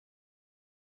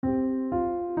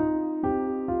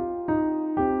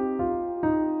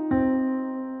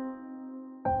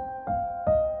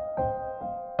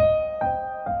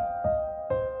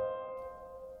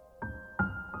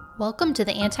Welcome to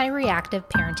the Anti-Reactive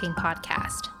Parenting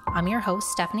Podcast. I'm your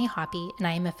host, Stephanie Hoppy, and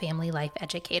I am a family life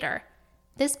educator.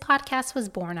 This podcast was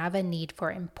born out of a need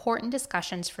for important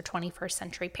discussions for 21st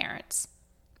century parents.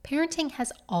 Parenting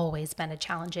has always been a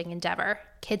challenging endeavor.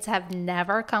 Kids have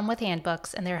never come with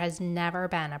handbooks, and there has never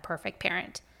been a perfect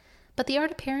parent. But the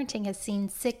art of parenting has seen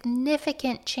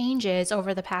significant changes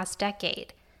over the past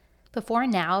decade. Before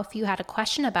now, if you had a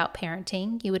question about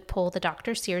parenting, you would pull the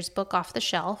Dr. Sears book off the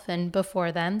shelf, and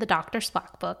before then, the Dr.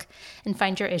 Spock book, and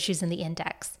find your issues in the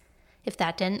index. If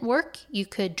that didn't work, you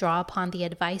could draw upon the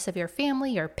advice of your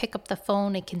family or pick up the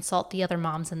phone and consult the other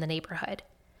moms in the neighborhood.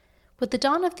 With the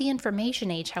dawn of the information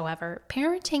age, however,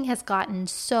 parenting has gotten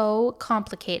so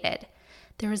complicated.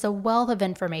 There is a wealth of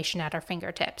information at our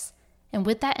fingertips, and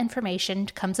with that information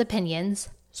comes opinions,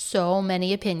 so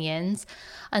many opinions,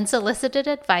 unsolicited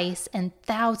advice, and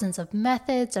thousands of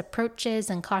methods, approaches,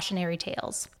 and cautionary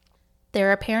tales. There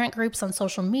are parent groups on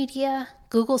social media,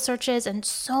 Google searches, and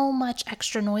so much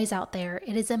extra noise out there,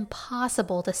 it is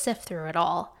impossible to sift through it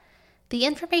all. The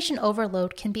information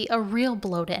overload can be a real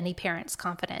blow to any parent's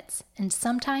confidence, and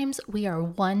sometimes we are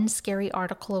one scary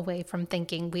article away from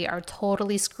thinking we are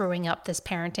totally screwing up this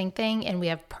parenting thing and we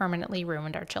have permanently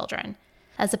ruined our children.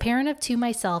 As a parent of two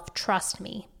myself, trust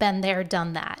me, been there,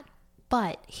 done that.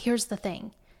 But here's the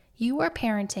thing. You are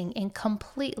parenting in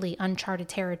completely uncharted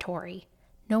territory.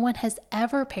 No one has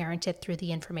ever parented through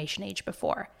the information age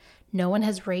before. No one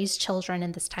has raised children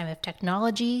in this time of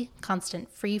technology,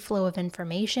 constant free flow of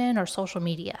information, or social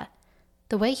media.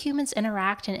 The way humans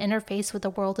interact and interface with the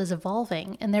world is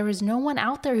evolving, and there is no one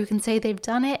out there who can say they've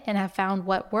done it and have found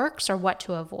what works or what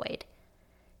to avoid.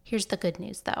 Here's the good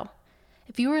news, though.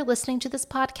 If you are listening to this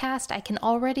podcast, I can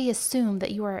already assume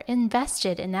that you are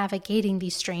invested in navigating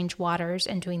these strange waters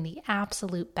and doing the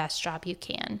absolute best job you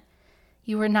can.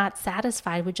 You are not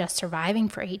satisfied with just surviving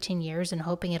for 18 years and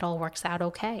hoping it all works out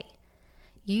okay.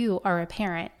 You are a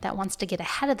parent that wants to get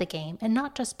ahead of the game and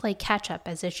not just play catch up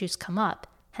as issues come up,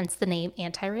 hence the name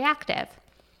Anti-Reactive.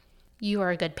 You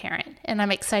are a good parent, and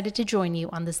I'm excited to join you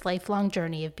on this lifelong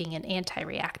journey of being an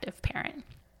anti-reactive parent.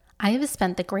 I have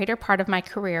spent the greater part of my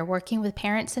career working with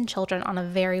parents and children on a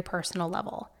very personal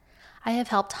level. I have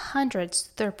helped hundreds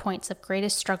through their points of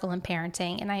greatest struggle in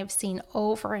parenting, and I have seen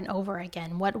over and over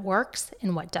again what works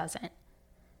and what doesn't.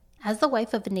 As the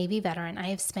wife of a Navy veteran, I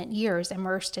have spent years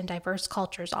immersed in diverse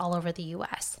cultures all over the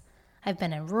U.S. I've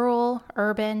been in rural,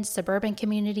 urban, suburban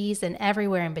communities, and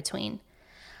everywhere in between.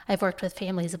 I've worked with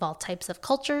families of all types of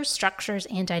cultures, structures,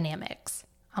 and dynamics.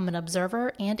 I'm an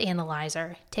observer and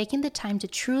analyzer, taking the time to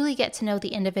truly get to know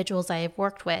the individuals I have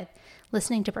worked with,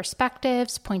 listening to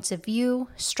perspectives, points of view,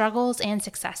 struggles, and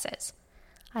successes.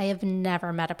 I have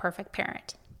never met a perfect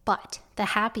parent, but the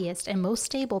happiest and most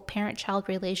stable parent-child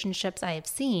relationships I have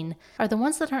seen are the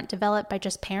ones that aren't developed by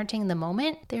just parenting in the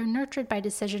moment. They are nurtured by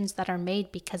decisions that are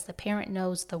made because the parent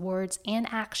knows the words and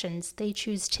actions they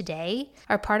choose today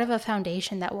are part of a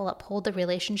foundation that will uphold the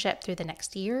relationship through the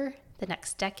next year, the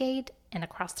next decade, and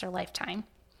across their lifetime.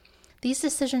 These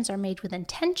decisions are made with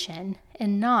intention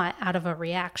and not out of a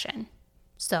reaction.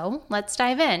 So let's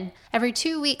dive in. Every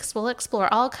 2 weeks, we'll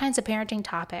explore all kinds of parenting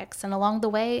topics, and along the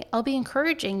way, I'll be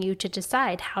encouraging you to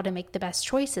decide how to make the best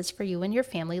choices for you and your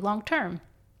family long term.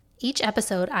 Each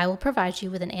episode, I will provide you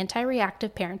with an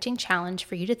anti-reactive parenting challenge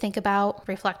for you to think about,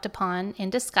 reflect upon, and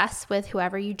discuss with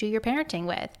whoever you do your parenting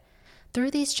with.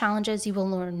 Through these challenges, you will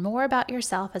learn more about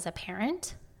yourself as a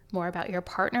parent, more about your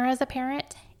partner as a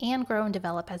parent, and grow and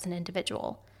develop as an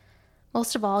individual.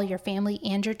 Most of all, your family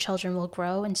and your children will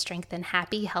grow and strengthen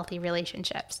happy, healthy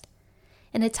relationships.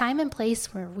 In a time and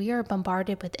place where we are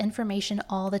bombarded with information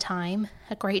all the time,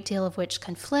 a great deal of which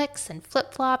conflicts and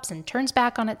flip-flops and turns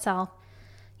back on itself,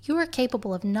 you are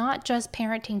capable of not just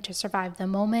parenting to survive the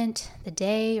moment, the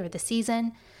day, or the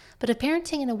season, but of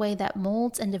parenting in a way that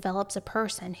molds and develops a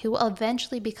person who will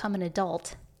eventually become an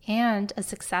adult and a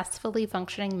successfully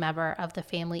functioning member of the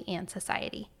family and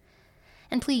society.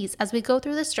 And please, as we go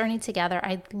through this journey together,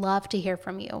 I'd love to hear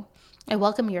from you. I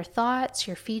welcome your thoughts,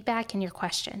 your feedback, and your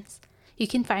questions. You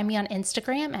can find me on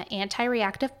Instagram at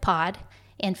AntiReactivePod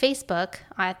and Facebook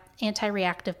at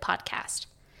AntiReactive Podcast.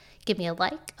 Give me a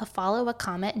like, a follow, a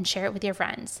comment, and share it with your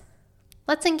friends.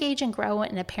 Let's engage and grow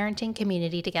in a parenting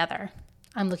community together.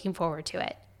 I'm looking forward to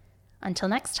it. Until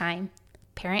next time,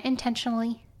 parent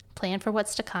intentionally, plan for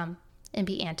what's to come, and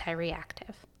be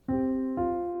anti-reactive.